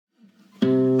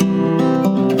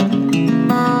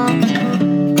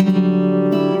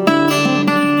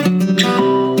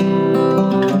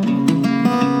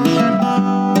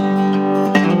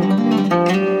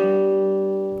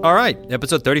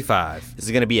Episode 35. This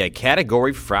is going to be a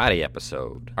Category Friday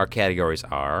episode. Our categories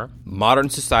are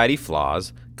Modern Society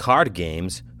Flaws, Card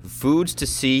Games, Foods to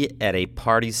See at a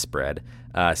Party Spread,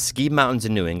 Ski Mountains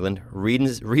in New England,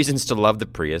 Reasons to Love the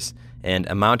Prius, and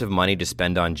Amount of Money to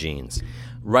Spend on Jeans.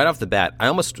 Right off the bat, I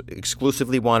almost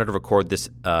exclusively wanted to record this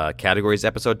categories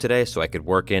episode today so I could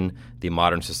work in the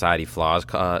Modern Society Flaws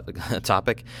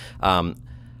topic. I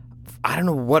don't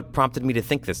know what prompted me to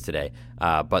think this today,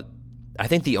 but I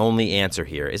think the only answer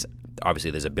here is,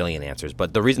 obviously there's a billion answers,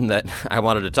 but the reason that I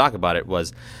wanted to talk about it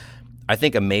was I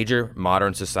think a major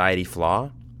modern society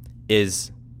flaw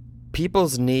is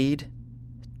people's need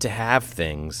to have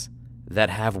things that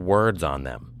have words on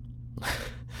them.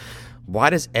 Why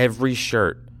does every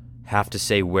shirt have to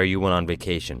say where you went on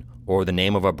vacation or the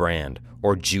name of a brand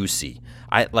or juicy?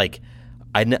 I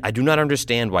do not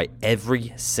understand why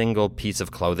every single piece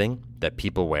of clothing that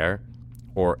people wear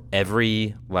or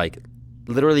every,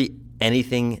 literally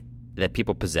anything that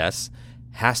people possess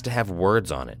has to have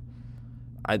words on it.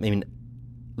 I mean,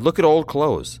 look at old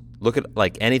clothes. Look at,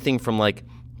 anything from,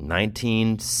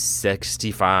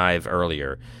 1965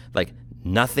 earlier.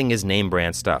 Nothing is name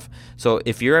brand stuff. So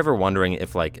if you're ever wondering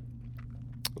if,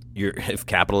 if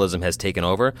capitalism has taken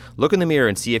over, look in the mirror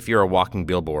and see if you're a walking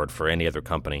billboard for any other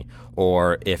company,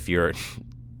 or if you're,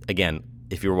 again,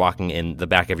 if you're walking in the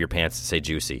back of your pants to say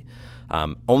juicy.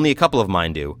 Only a couple of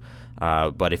mine do.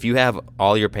 But if you have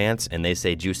all your pants and they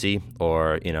say juicy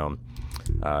or,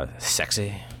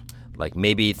 sexy,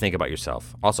 maybe think about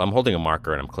yourself. Also, I'm holding a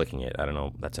marker and I'm clicking it. I don't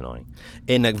know. That's annoying.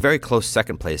 In a very close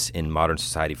second place in modern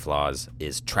society flaws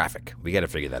is traffic. We got to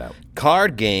figure that out.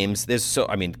 Card games.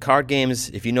 Card games,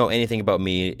 if you know anything about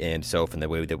me and Soph and the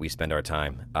way that we spend our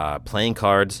time, playing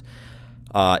cards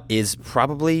is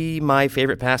probably my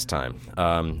favorite pastime.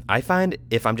 I find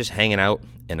if I'm just hanging out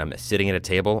and I'm sitting at a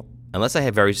table, unless I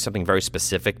have something very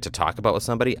specific to talk about with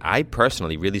somebody, I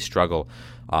personally really struggle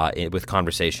with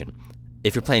conversation.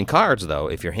 If you're playing cards,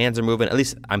 though, if your hands are moving, at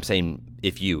least I'm saying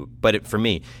for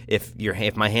me, if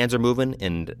my hands are moving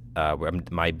and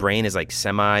my brain is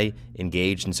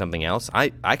semi-engaged in something else,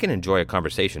 I can enjoy a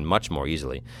conversation much more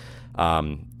easily.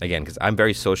 Again, because I'm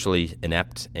very socially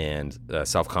inept and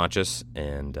self-conscious,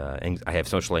 and I have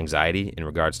social anxiety in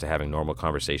regards to having normal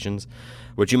conversations,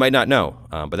 which you might not know.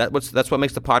 But that's what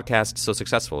makes the podcast so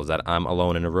successful, is that I'm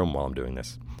alone in a room while I'm doing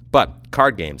this. But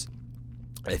card games.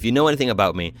 If you know anything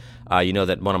about me, you know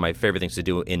that one of my favorite things to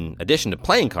do in addition to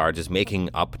playing cards is making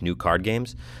up new card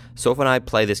games. Soph and I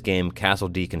play this game, Castle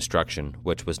Deconstruction,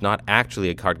 which was not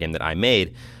actually a card game that I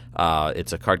made.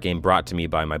 It's a card game brought to me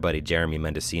by my buddy Jeremy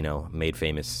Mendocino, made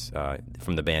famous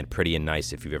from the band Pretty and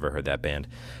Nice, if you've ever heard that band.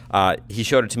 He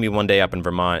showed it to me one day up in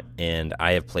Vermont, and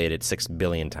I have played it 6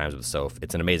 billion times with Soph.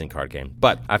 It's an amazing card game.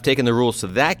 But I've taken the rules to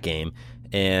that game,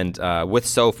 and with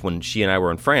Soph, when she and I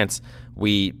were in France,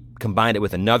 we combined it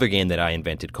with another game that I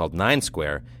invented called Nine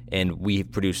Square, and we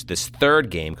produced this third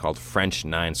game called French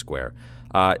Nine Square.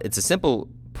 It's a simple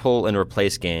pull and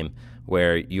replace game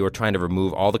where you're trying to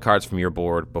remove all the cards from your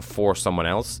board before someone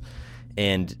else,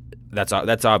 and that's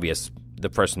obvious.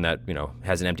 The person that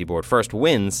has an empty board first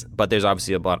wins, but there's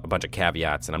obviously a bunch of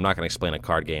caveats, and I'm not going to explain a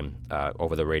card game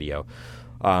over the radio.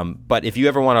 But if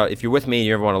you're with me and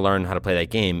you ever want to learn how to play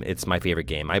that game, it's my favorite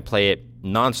game. I play it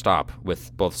nonstop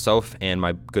with both Soph and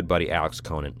my good buddy Alex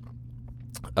Conant.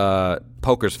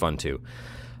 Poker's fun too.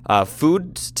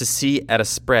 Foods to see at a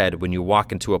spread when you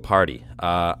walk into a party.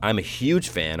 I'm a huge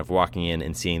fan of walking in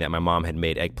and seeing that my mom had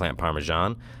made eggplant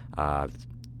parmesan.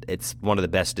 It's one of the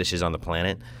best dishes on the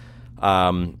planet.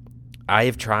 I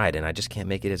have tried, and I just can't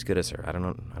make it as good as her. I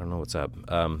don't know what's up.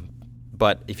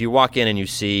 But if you walk in and you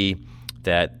see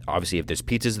that, obviously, if there's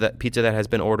pizza that has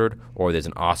been ordered, or there's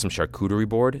an awesome charcuterie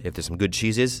board, if there's some good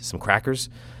cheeses, some crackers,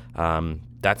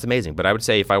 that's amazing. But I would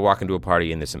say if I walk into a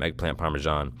party and there's some eggplant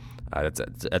parmesan,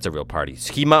 that's a real party.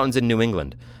 Ski Mountains in New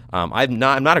England. I'm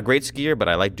not a great skier, but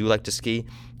I do like to ski.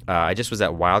 I just was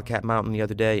at Wildcat Mountain the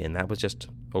other day, and that was just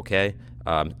okay.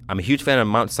 I'm a huge fan of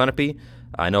Mount Sunapee.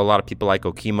 I know a lot of people like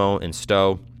Okemo and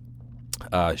Stowe.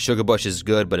 Sugar Bush is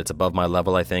good, but it's above my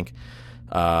level, I think.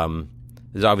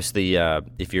 There's obviously,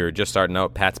 if you're just starting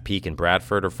out, Pat's Peak and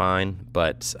Bradford are fine.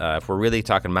 But if we're really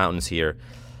talking mountains here,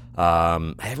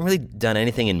 I haven't really done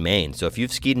anything in Maine. So if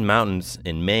you've skied in mountains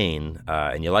in Maine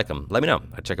and you like them, let me know.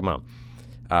 I'll check them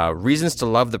out. Reasons to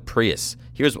love the Prius.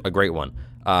 Here's a great one.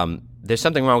 There's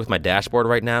something wrong with my dashboard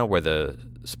right now where the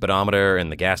speedometer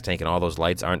and the gas tank and all those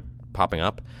lights aren't popping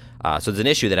up. So there's an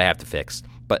issue that I have to fix.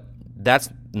 But that's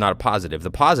not a positive.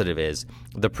 The positive is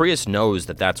the Prius knows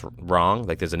that that's wrong.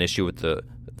 There's an issue with the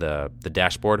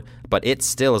dashboard, but it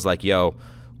still is yo,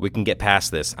 we can get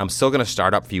past this. I'm still going to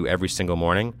start up for you every single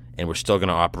morning, and we're still going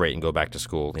to operate and go back to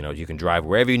school. You can drive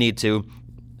wherever you need to.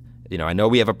 I know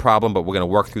we have a problem, but we're going to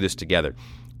work through this together.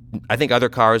 I think other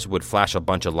cars would flash a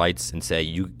bunch of lights and say,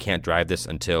 you can't drive this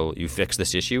until you fix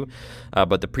this issue.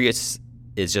 But the Prius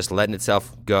is just letting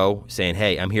itself go, saying,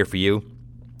 hey, I'm here for you.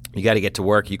 You got to get to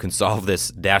work. You can solve this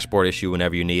dashboard issue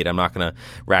whenever you need. I'm not going to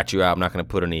rat you out. I'm not going to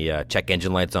put any check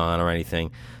engine lights on or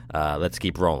anything. Let's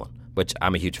keep rolling, which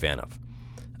I'm a huge fan of.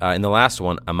 And the last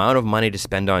one, amount of money to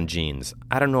spend on jeans.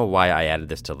 I don't know why I added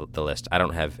this to the list. I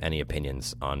don't have any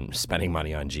opinions on spending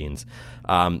money on jeans.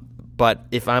 But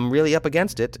if I'm really up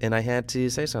against it and I had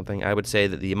to say something, I would say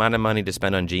that the amount of money to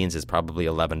spend on jeans is probably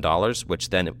 $11,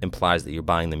 which then implies that you're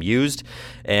buying them used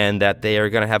and that they are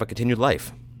going to have a continued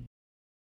life.